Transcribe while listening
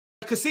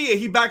could see it.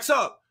 He backs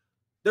up.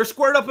 They're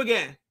squared up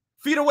again.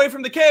 Feet away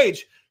from the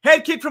cage.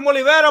 Head kick from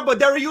Oliveira, but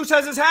Dariush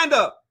has his hand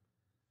up.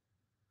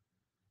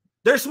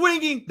 They're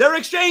swinging. They're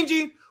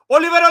exchanging.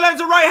 Oliveira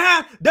lands a right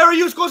hand.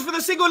 Dariush goes for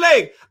the single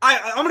leg.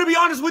 I'm going to be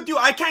honest with you.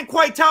 I can't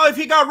quite tell if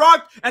he got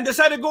rocked and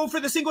decided to go for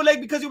the single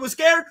leg because he was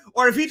scared,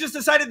 or if he just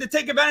decided to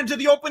take advantage of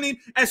the opening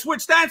and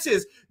switch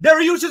stances.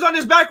 Dariush is on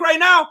his back right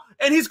now,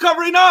 and he's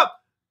covering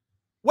up.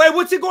 Wait,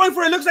 what's he going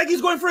for? It looks like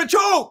he's going for a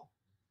choke.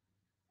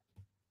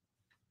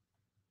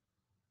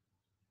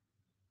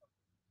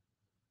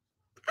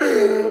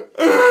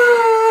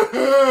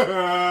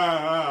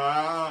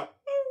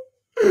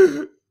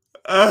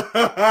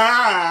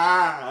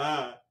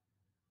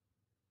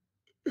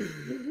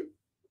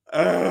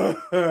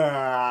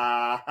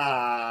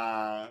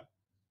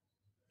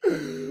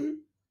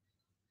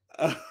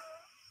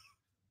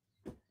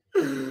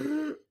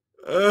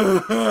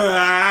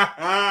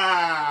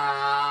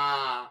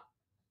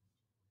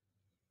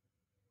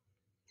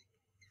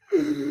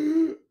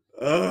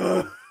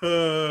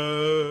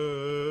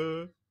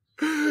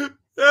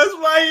 That's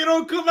why you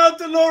don't come out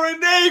to Lauren.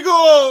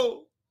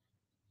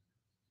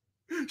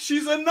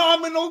 She's a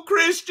nominal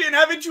Christian.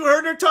 Haven't you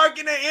heard her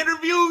talking in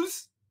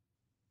interviews?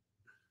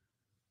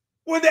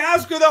 When they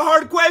ask her the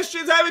hard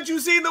questions, haven't you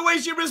seen the way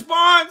she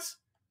responds?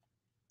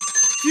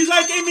 She's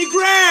like Amy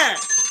Grant.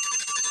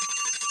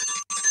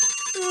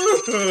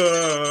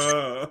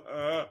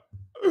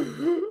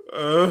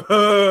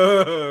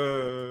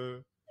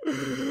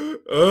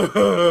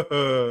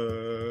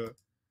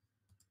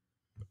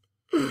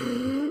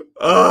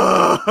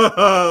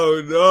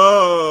 Oh,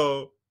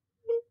 no.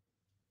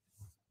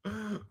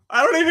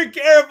 I don't even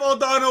care if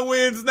Aldana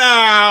wins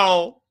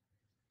now.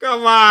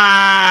 Come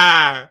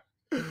on.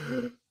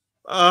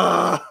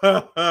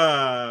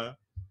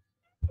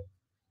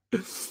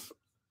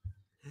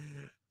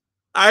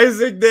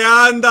 Isaac de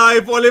Anda,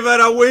 if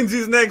Oliveira wins,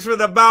 he's next for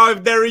the bout.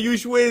 If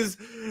Dariush wins,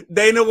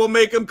 Dana will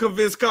make him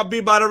convince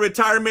Khabib out of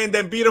retirement,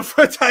 then beat him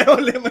for a title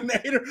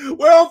eliminator.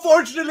 Well,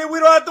 unfortunately, we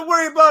don't have to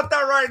worry about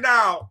that right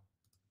now.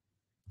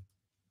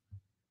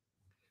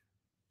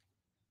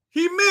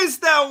 He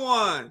missed that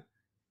one.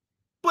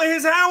 But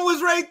his hand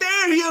was right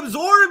there. He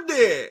absorbed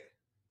it.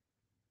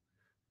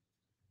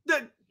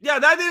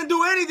 That didn't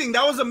do anything.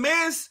 That was a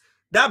miss.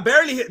 That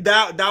barely hit.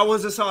 That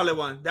was a solid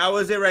one. That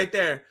was it right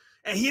there.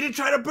 And he didn't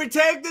try to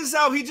protect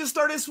himself. He just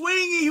started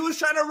swinging. He was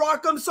trying to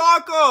rock him,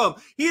 sock him.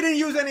 He didn't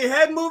use any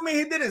head movement.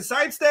 He didn't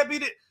sidestep. He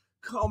didn't.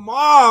 Come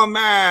on,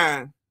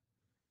 man.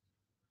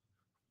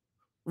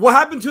 What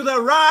happened to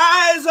the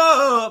rise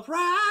up?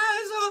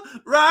 Rise up.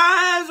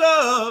 Rise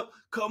up.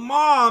 Come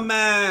on,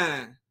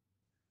 man.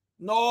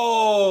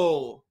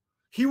 No.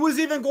 He was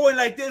even going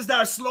like this.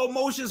 That slow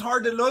motion is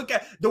hard to look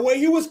at. The way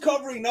he was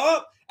covering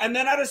up, and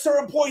then at a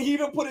certain point, he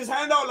even put his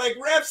hand out like,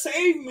 ref,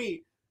 save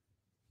me.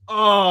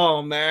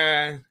 Oh,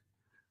 man.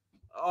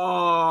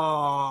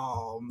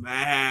 Oh,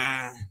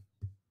 man.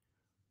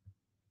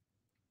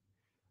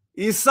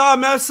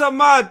 Isam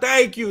Esama,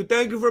 thank you.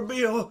 Thank you for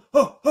being.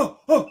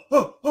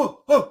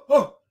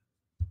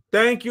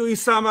 Thank you,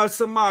 Isam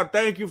Esama.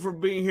 Thank you for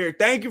being here.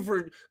 Thank you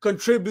for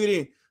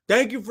contributing.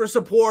 Thank you for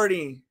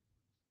supporting.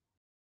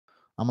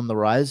 I'm on the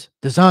rise.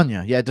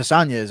 Desanya. Yeah,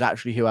 Desanya is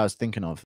actually who I was thinking of.